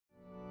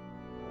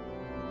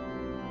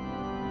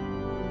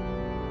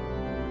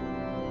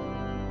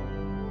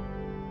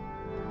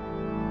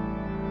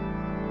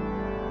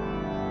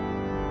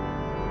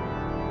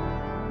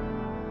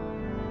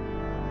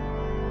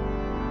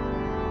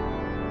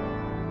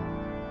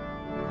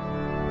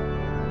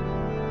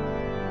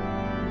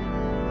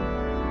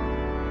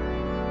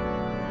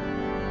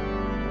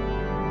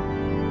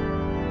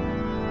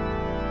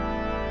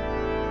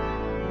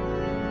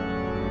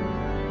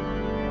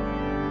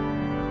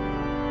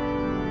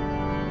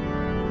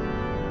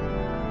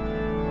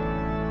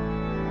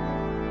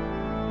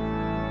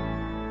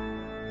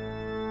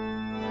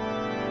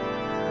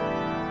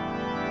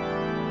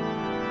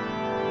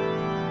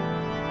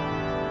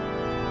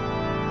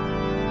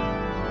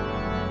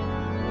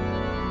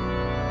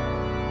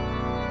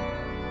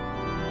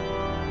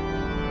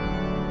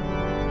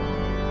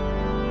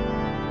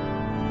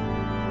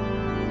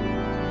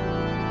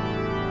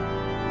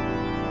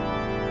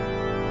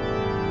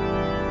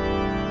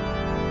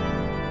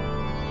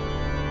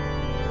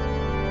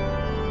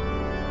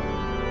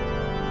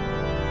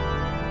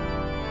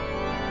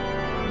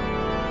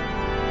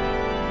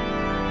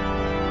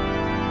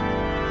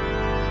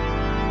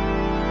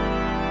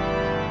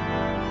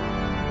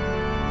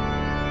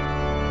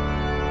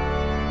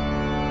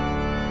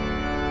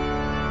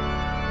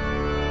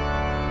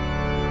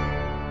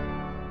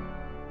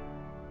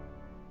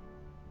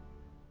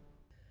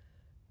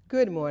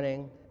Good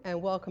morning,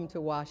 and welcome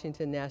to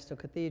Washington National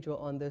Cathedral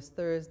on this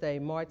Thursday,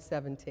 March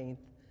 17th.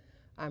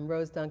 I'm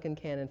Rose Duncan,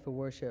 Canon for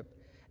Worship,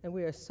 and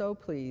we are so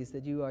pleased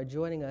that you are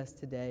joining us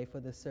today for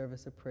the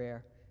service of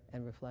prayer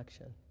and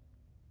reflection.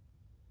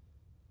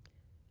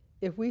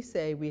 If we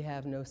say we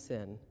have no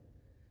sin,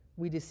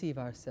 we deceive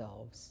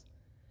ourselves,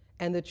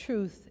 and the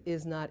truth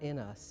is not in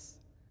us.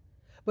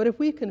 But if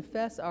we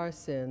confess our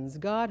sins,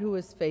 God, who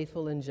is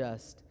faithful and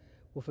just,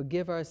 will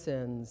forgive our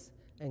sins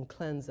and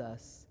cleanse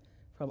us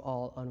from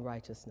all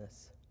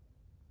unrighteousness.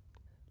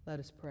 Let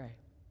us pray.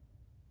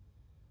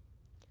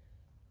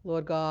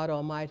 Lord God,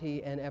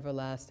 Almighty and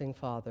everlasting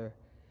Father,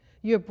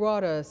 you have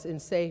brought us in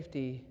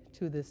safety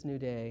to this new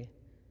day.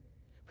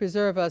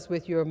 Preserve us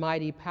with your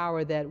mighty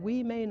power that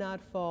we may not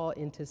fall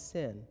into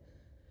sin,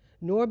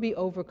 nor be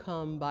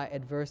overcome by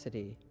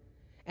adversity.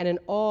 And in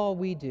all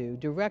we do,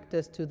 direct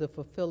us to the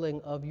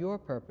fulfilling of your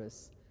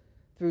purpose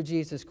through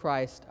Jesus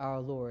Christ our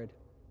Lord.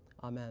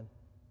 Amen.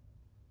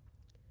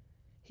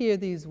 Hear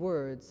these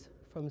words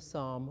from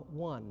Psalm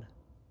 1.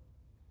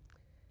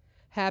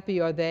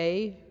 Happy are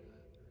they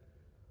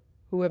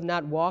who have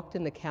not walked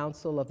in the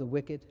counsel of the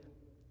wicked,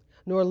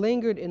 nor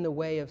lingered in the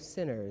way of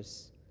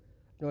sinners,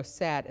 nor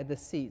sat at the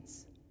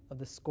seats of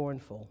the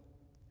scornful.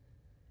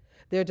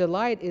 Their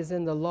delight is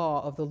in the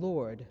law of the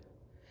Lord,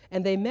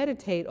 and they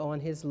meditate on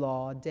his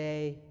law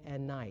day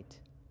and night.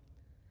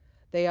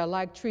 They are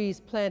like trees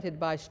planted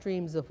by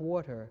streams of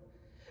water,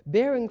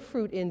 bearing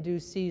fruit in due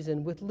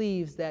season, with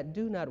leaves that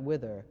do not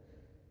wither.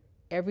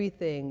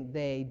 Everything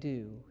they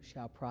do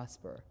shall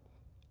prosper.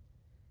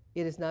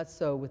 It is not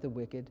so with the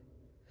wicked.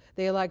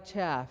 They are like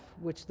chaff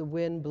which the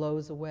wind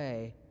blows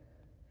away.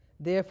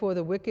 Therefore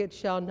the wicked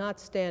shall not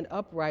stand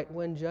upright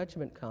when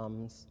judgment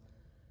comes,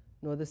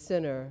 nor the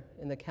sinner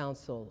in the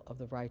counsel of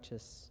the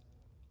righteous.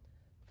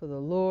 For the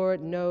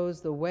Lord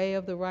knows the way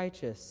of the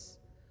righteous,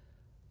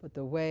 but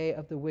the way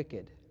of the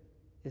wicked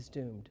is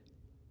doomed.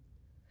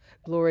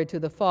 Glory to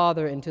the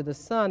Father, and to the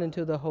Son, and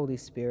to the Holy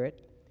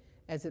Spirit,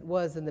 as it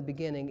was in the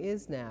beginning,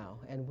 is now,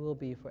 and will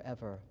be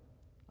forever.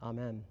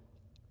 Amen.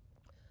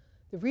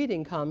 The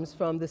reading comes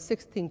from the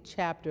 16th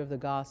chapter of the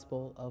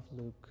Gospel of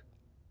Luke.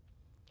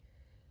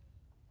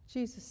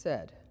 Jesus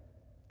said,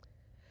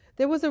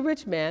 "There was a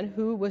rich man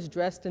who was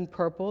dressed in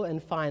purple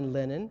and fine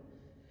linen,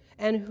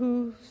 and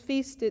who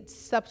feasted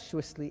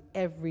sumptuously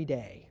every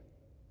day.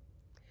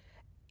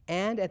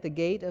 And at the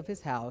gate of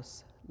his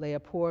house lay a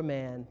poor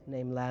man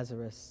named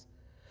Lazarus,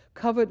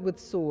 covered with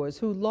sores,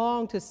 who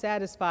longed to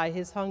satisfy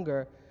his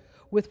hunger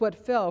with what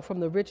fell from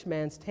the rich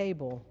man's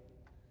table.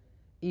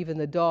 Even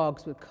the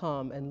dogs would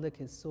come and lick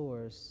his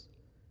sores.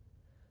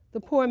 The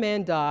poor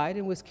man died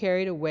and was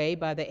carried away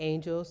by the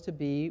angels to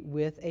be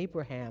with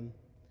Abraham.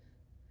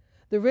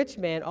 The rich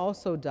man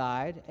also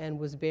died and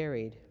was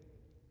buried.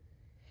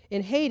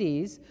 In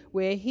Hades,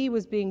 where he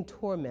was being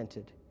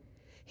tormented,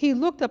 he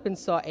looked up and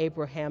saw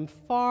Abraham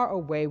far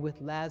away with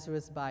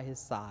Lazarus by his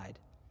side.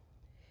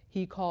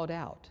 He called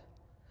out,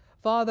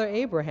 'Father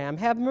Abraham,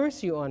 have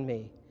mercy on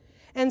me,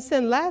 and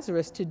send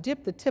Lazarus to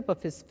dip the tip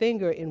of his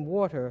finger in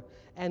water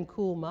and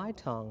cool my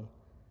tongue,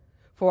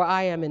 for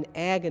I am in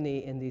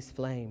agony in these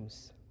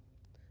flames.'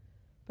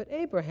 But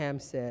Abraham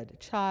said,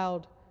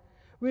 'Child,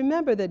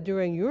 remember that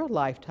during your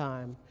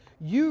lifetime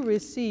you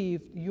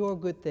received your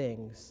good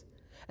things,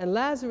 and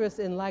Lazarus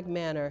in like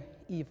manner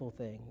evil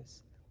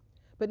things.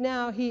 But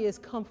now he is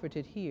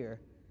comforted here,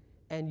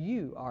 and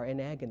you are in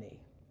agony.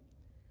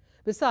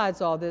 Besides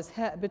all this,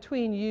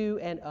 between you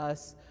and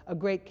us a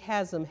great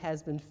chasm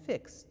has been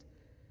fixed,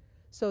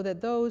 so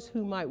that those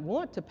who might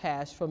want to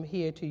pass from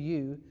here to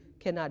you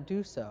cannot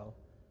do so,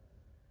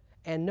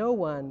 and no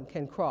one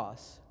can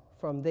cross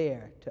from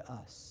there to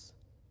us.'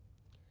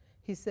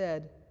 He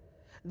said,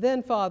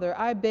 'Then, Father,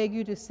 I beg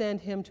you to send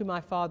him to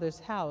my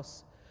father's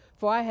house,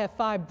 for I have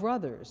 5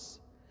 brothers,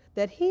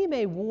 that he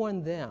may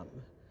warn them,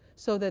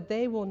 so that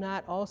they will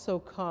not also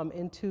come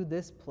into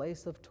this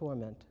place of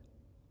torment.'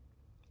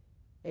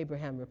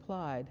 Abraham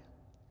replied,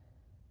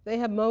 'They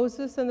have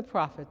Moses and the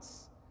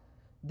prophets.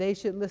 They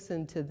should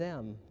listen to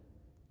them.'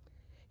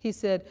 He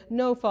said,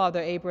 'No,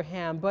 Father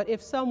Abraham, but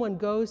if someone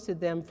goes to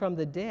them from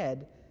the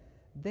dead,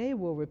 they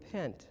will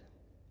repent.'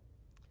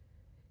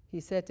 He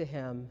said to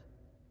him,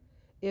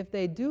 'If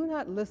they do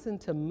not listen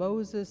to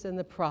Moses and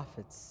the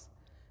prophets,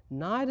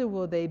 neither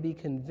will they be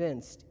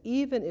convinced,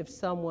 even if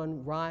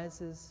someone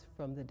rises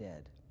from the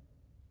dead.'"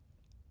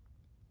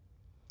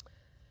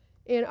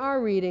 In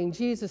our reading,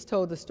 Jesus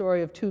told the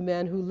story of 2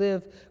 men who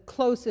lived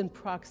close in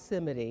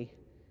proximity,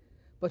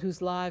 but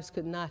whose lives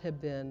could not have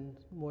been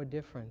more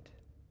different.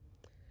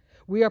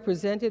 We are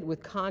presented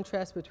with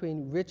contrast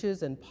between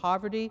riches and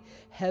poverty,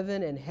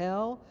 heaven and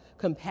hell,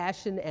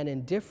 compassion and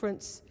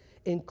indifference,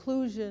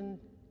 inclusion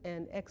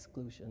and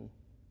exclusion.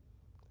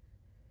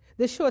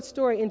 This short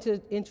story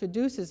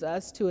introduces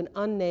us to an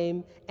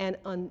unnamed and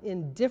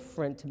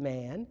indifferent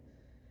man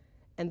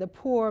and the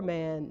poor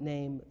man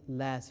named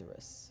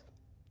Lazarus.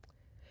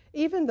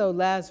 Even though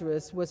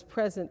Lazarus was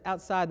present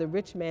outside the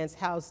rich man's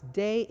house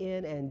day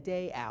in and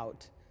day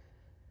out,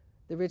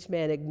 the rich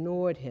man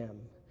ignored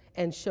him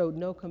and showed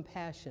no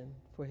compassion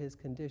for for his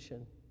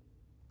condition.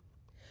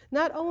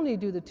 Not only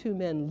do the two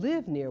men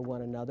live near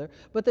one another,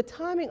 but the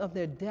timing of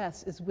their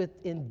deaths is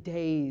within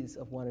days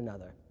of one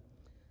another.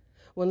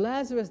 When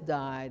Lazarus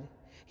died,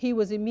 he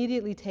was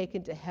immediately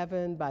taken to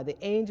heaven by the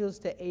angels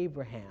to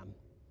Abraham.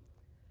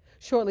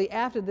 Shortly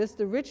after this,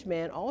 the rich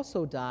man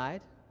also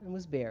died and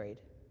was buried.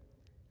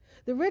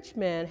 The rich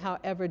man,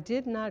 however,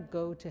 did not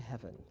go to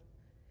heaven.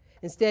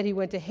 Instead, he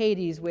went to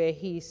Hades, where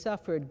he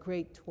suffered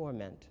great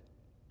torment.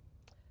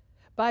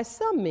 By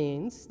some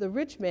means, the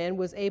rich man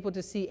was able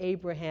to see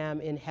Abraham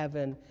in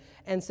heaven,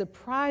 and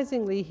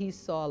surprisingly, he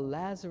saw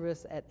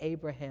Lazarus at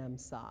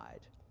Abraham's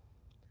side.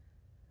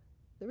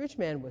 The rich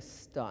man was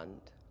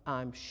stunned,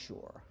 I'm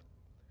sure.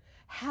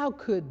 How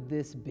could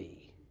this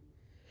be?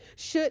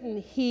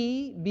 Shouldn't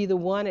he be the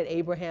one at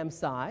Abraham's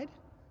side?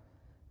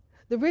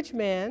 The rich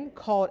man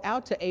called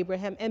out to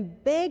Abraham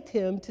and begged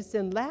him to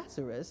send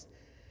Lazarus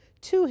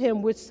to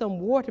him with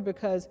some water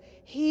because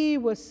he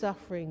was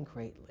suffering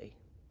greatly.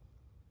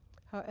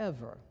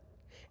 However,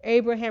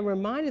 Abraham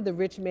reminded the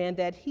rich man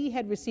that he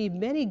had received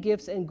many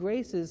gifts and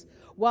graces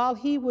while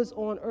he was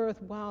on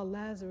earth, while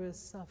Lazarus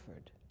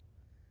suffered.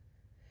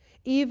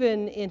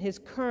 Even in his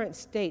current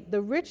state,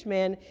 the rich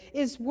man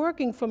is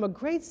working from a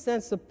great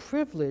sense of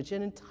privilege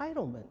and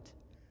entitlement.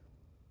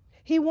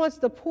 He wants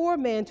the poor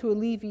man to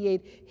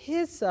alleviate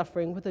his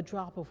suffering with a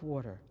drop of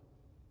water.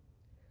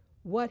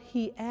 What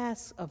he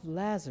asks of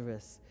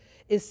Lazarus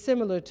is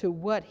similar to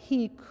what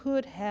he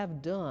could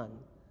have done,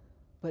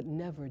 but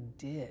never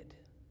did.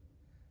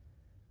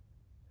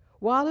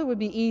 While it would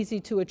be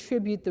easy to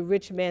attribute the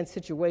rich man's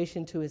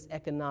situation to his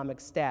economic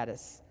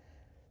status,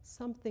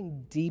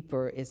 something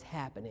deeper is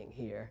happening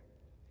here.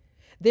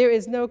 There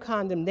is no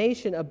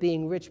condemnation of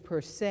being rich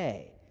per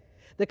se.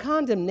 The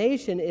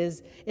condemnation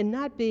is in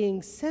not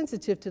being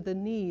sensitive to the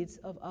needs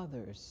of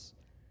others.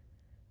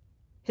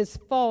 His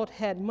fault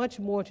had much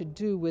more to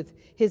do with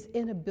his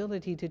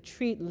inability to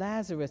treat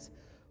Lazarus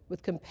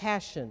with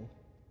compassion,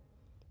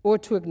 or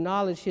to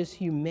acknowledge his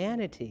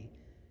humanity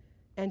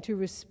and to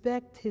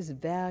respect his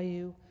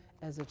value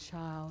as a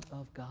child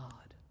of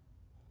God.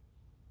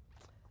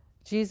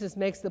 Jesus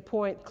makes the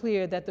point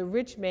clear that the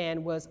rich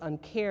man was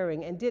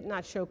uncaring and did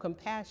not show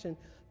compassion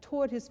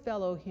toward his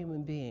fellow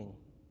human being.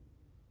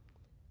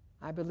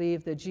 I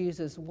believe that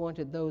Jesus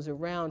wanted those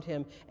around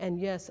him, and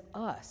yes,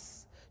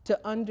 us, to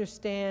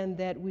understand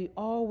that we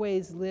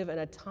always live in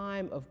a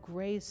time of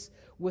grace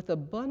with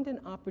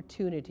abundant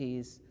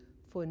opportunities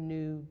for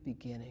new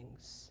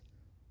beginnings.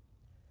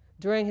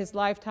 During his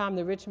lifetime,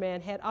 the rich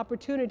man had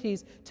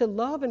opportunities to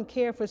love and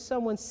care for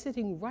someone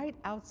sitting right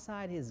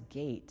outside his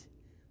gate.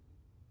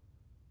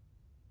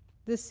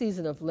 This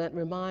season of Lent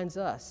reminds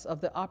us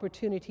of the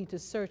opportunity to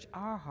search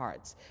our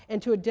hearts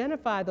and to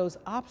identify those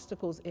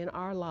obstacles in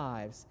our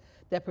lives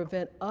that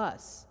prevent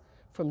us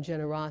from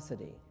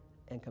generosity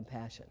and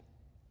compassion.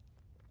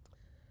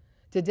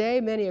 Today,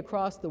 many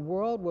across the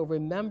world will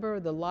remember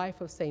the life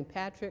of St.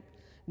 Patrick,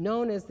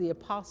 known as the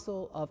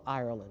Apostle of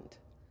Ireland.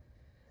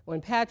 When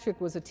Patrick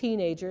was a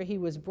teenager, he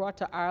was brought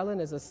to Ireland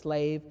as a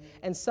slave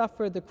and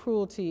suffered the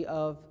cruelty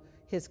of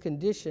his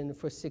condition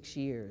for 6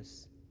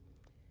 years.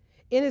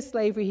 In his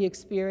slavery, he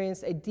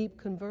experienced a deep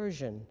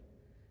conversion.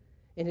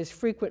 In his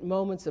frequent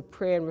moments of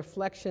prayer and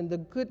reflection, the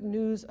good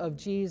news of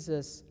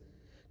Jesus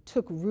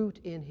took root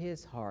in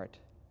his heart.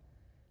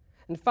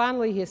 And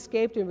finally, he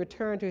escaped and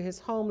returned to his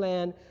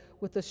homeland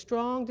with a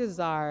strong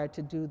desire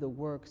to do the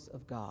works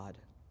of God.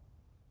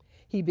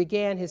 He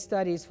began his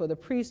studies for the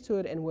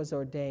priesthood and was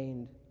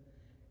ordained.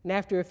 And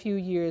after a few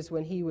years,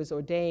 when he was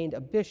ordained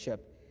a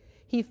bishop,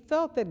 he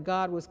felt that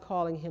God was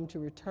calling him to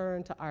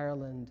return to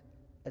Ireland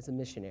as a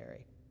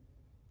missionary.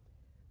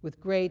 With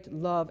great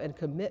love and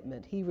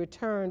commitment, he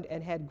returned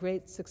and had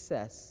great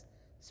success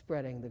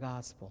spreading the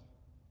gospel.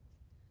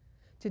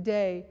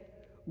 Today,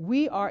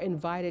 we are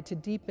invited to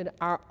deepen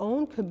our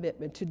own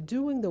commitment to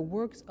doing the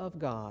works of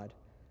God,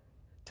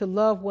 to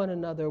love one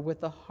another with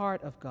the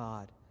heart of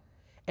God,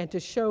 and to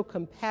show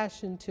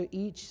compassion to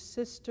each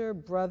sister,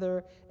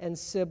 brother, and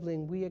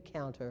sibling we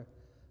encounter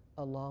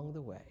along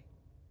the way.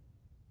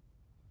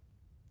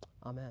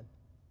 Amen.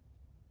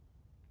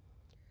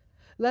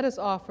 Let us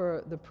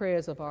offer the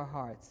prayers of our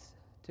hearts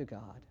to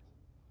God.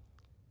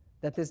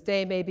 That this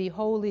day may be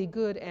holy,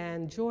 good,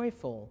 and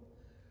joyful,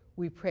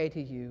 we pray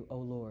to you, O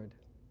Lord.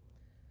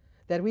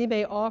 That we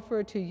may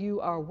offer to you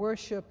our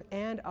worship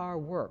and our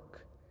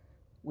work,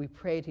 we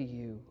pray to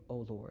you,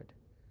 O Lord.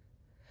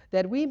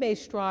 That we may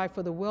strive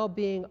for the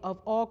well-being of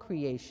all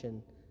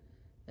creation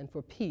and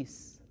for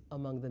peace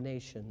among the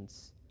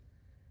nations,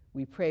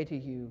 we pray to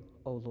you,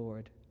 O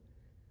Lord.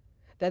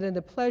 That in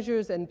the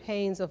pleasures and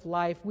pains of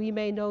life we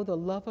may know the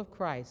love of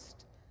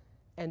Christ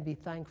and be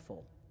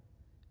thankful,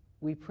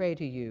 we pray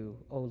to you,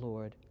 O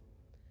Lord.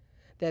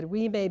 That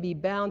we may be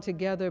bound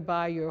together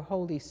by your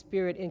Holy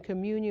Spirit in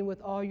communion with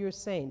all your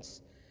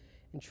saints,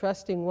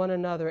 entrusting one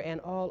another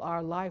and all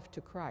our life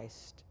to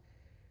Christ,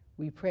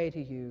 we pray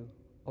to you,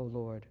 O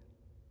Lord.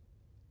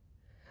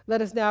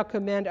 Let us now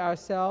commend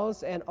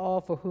ourselves and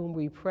all for whom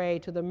we pray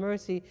to the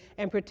mercy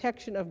and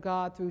protection of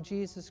God through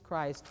Jesus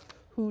Christ,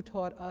 who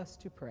taught us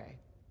to pray.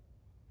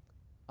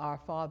 Our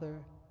Father,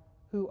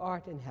 who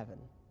art in heaven,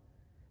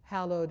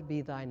 hallowed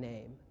be thy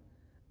name.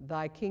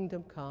 Thy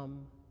kingdom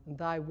come,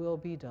 thy will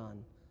be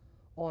done,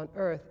 on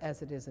earth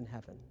as it is in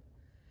heaven.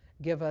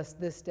 Give us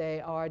this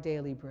day our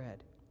daily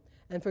bread,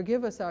 and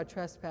forgive us our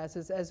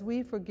trespasses as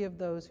we forgive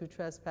those who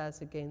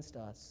trespass against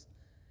us.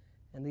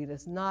 And lead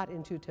us not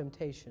into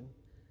temptation,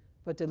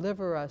 but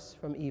deliver us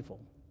from evil.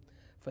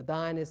 For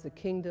thine is the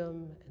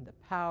kingdom, and the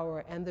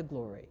power, and the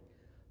glory,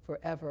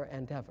 forever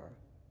and ever.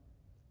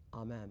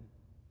 Amen.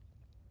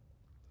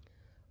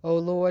 O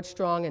Lord,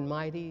 strong and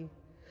mighty,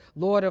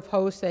 Lord of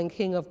hosts and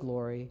King of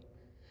glory,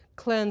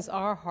 cleanse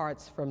our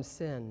hearts from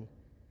sin.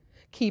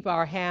 Keep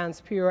our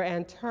hands pure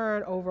and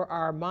turn over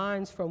our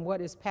minds from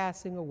what is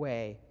passing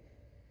away,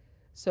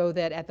 so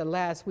that at the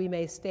last we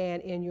may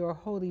stand in your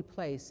holy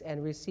place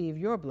and receive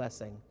your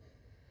blessing.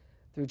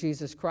 Through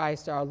Jesus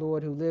Christ, our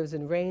Lord, who lives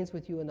and reigns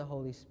with you in the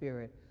Holy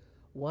Spirit,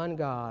 one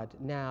God,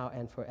 now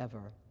and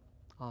forever.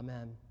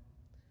 Amen.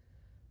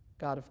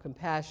 God of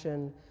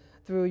compassion,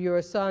 through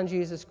your Son,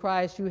 Jesus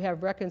Christ, you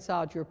have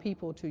reconciled your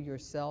people to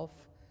yourself.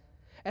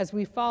 As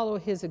we follow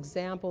his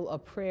example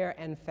of prayer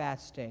and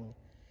fasting,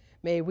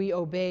 may we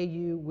obey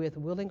you with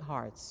willing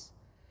hearts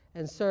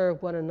and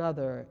serve one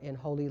another in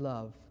holy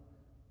love.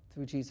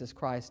 Through Jesus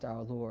Christ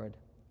our Lord.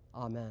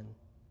 Amen.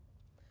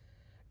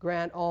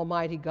 Grant,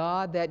 Almighty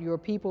God, that your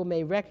people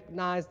may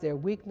recognize their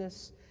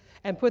weakness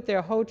and put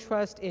their whole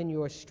trust in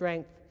your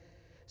strength,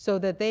 so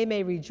that they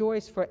may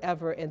rejoice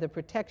forever in the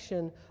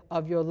protection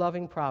of your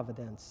loving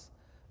providence.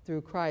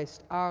 Through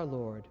Christ our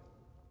Lord.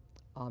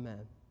 Amen.